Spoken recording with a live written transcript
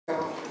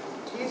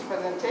this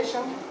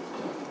presentation.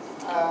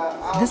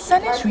 The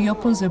Senate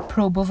reopens a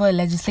probe over a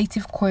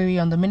legislative query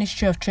on the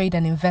Ministry of Trade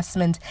and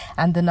Investment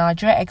and the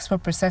Nigeria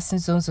Export Processing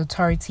Zones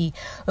Authority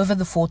over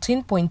the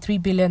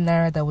 14.3 billion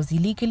naira that was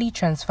illegally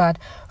transferred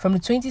from the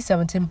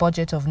 2017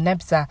 budget of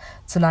NEPZA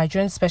to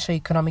Nigerian Special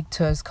Economic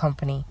Tours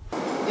Company.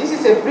 This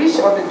is a breach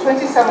of the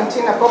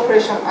 2017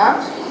 Appropriations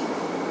Act.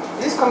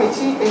 This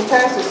committee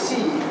intends to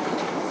see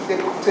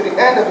to the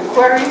end of the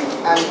query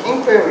and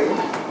inquiry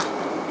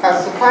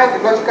as to find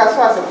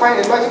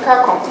a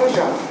logical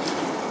conclusion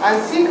and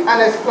seek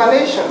an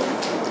explanation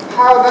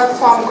how that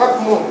sum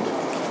got moved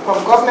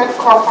from government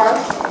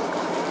coffers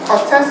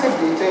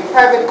ostensibly to a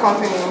private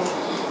company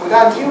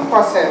without due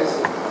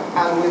process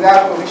and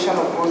without provision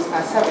of goods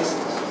and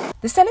services.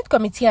 The Senate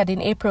committee had in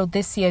April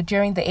this year,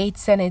 during the 8th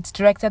Senate,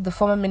 directed the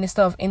former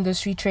Minister of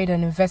Industry, Trade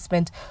and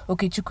Investment,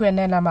 Okechukwu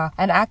Enenama,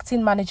 and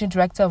acting Managing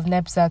Director of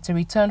NEPZA to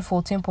return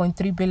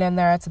 14.3 billion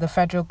naira to the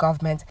federal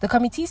government. The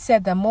committee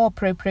said that more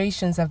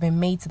appropriations have been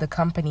made to the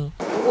company.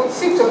 We would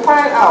seek to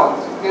find out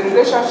the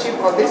relationship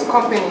of this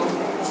company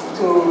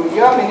to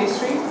your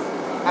ministry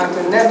and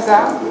to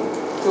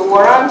NEPZA to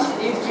warrant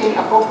it being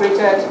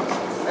appropriated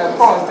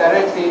funds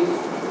directly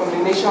from the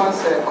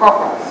nation's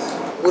coffers.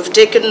 We've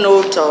taken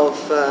note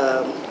of,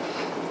 the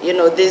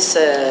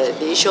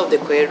issue of the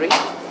query,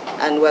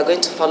 and we're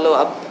going to follow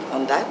up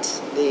on that,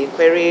 the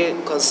query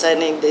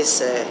concerning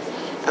this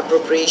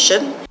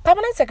appropriation.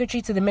 Permanent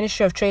Secretary to the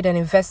Ministry of Trade and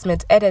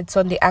Investment,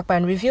 Sunday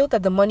Akpan, revealed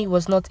that the money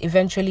was not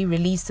eventually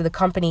released to the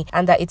company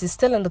and that it is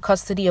still in the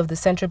custody of the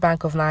Central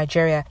Bank of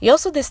Nigeria. He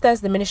also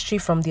distanced the ministry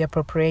from the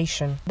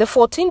appropriation. The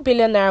 14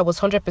 billion naira was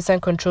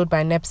 100% controlled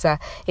by NEPZA.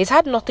 It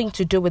had nothing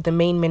to do with the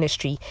main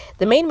ministry.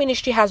 The main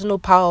ministry has no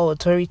power or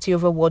authority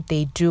over what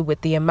they do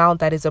with the amount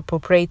that is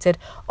appropriated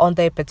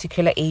under a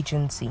particular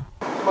agency.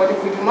 But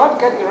if we do not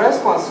get a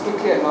response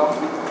quickly enough,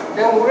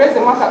 then we'll raise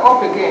the matter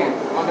up again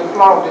on the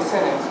floor of the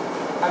Senate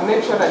and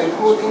make sure that a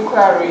full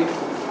inquiry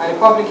and a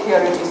public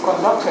hearing is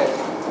conducted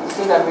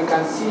so that we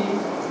can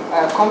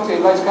come to a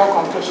logical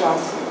conclusion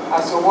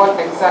as to what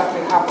exactly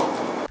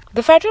happened.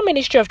 The Federal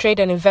Ministry of Trade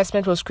and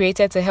Investment was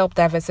created to help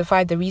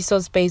diversify the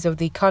resource base of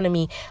the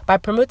economy by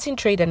promoting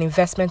trade and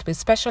investment with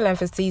special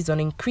emphasis on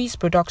increased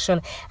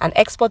production and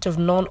export of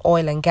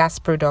non-oil and gas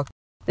products.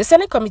 The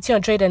Senate Committee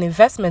on Trade and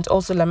Investment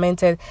also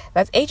lamented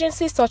that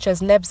agencies such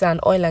as NEPZA and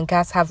oil and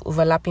gas have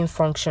overlapping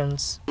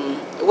functions.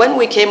 When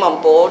we came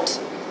on board,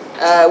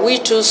 we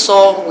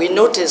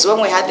noticed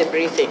when we had the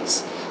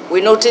briefings,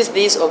 we noticed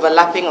these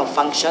overlapping of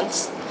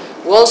functions.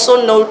 We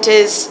also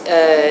noticed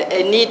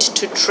a need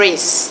to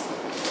trace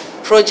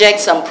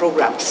projects and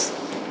programs.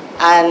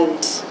 And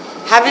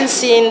having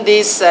seen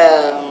this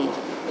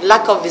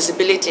lack of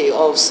visibility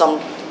of some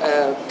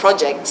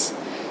projects,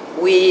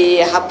 we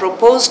have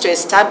proposed to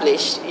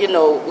establish,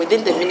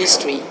 within the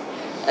ministry,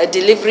 a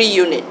delivery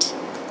unit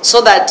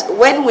so that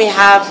when we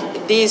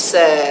have these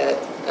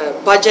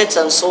budgets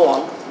and so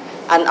on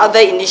and other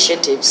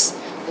initiatives,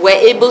 we're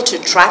able to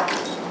track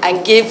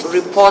and give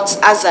reports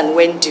as and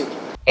when due.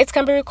 It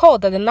can be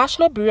recalled that the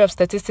National Bureau of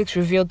Statistics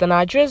revealed that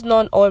Nigeria's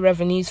non-oil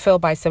revenues fell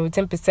by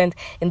 17%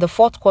 in the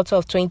fourth quarter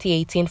of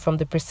 2018 from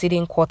the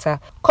preceding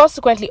quarter.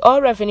 Consequently,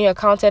 oil revenue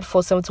accounted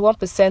for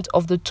 71%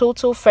 of the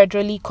total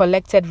federally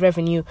collected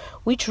revenue,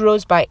 which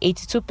rose by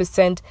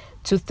 82%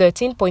 to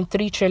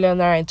 13.3 trillion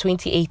naira in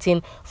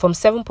 2018 from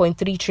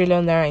 7.3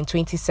 trillion naira in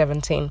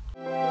 2017.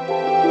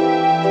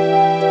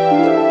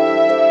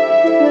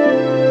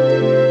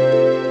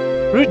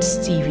 Roots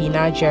TV,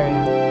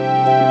 Nigeria.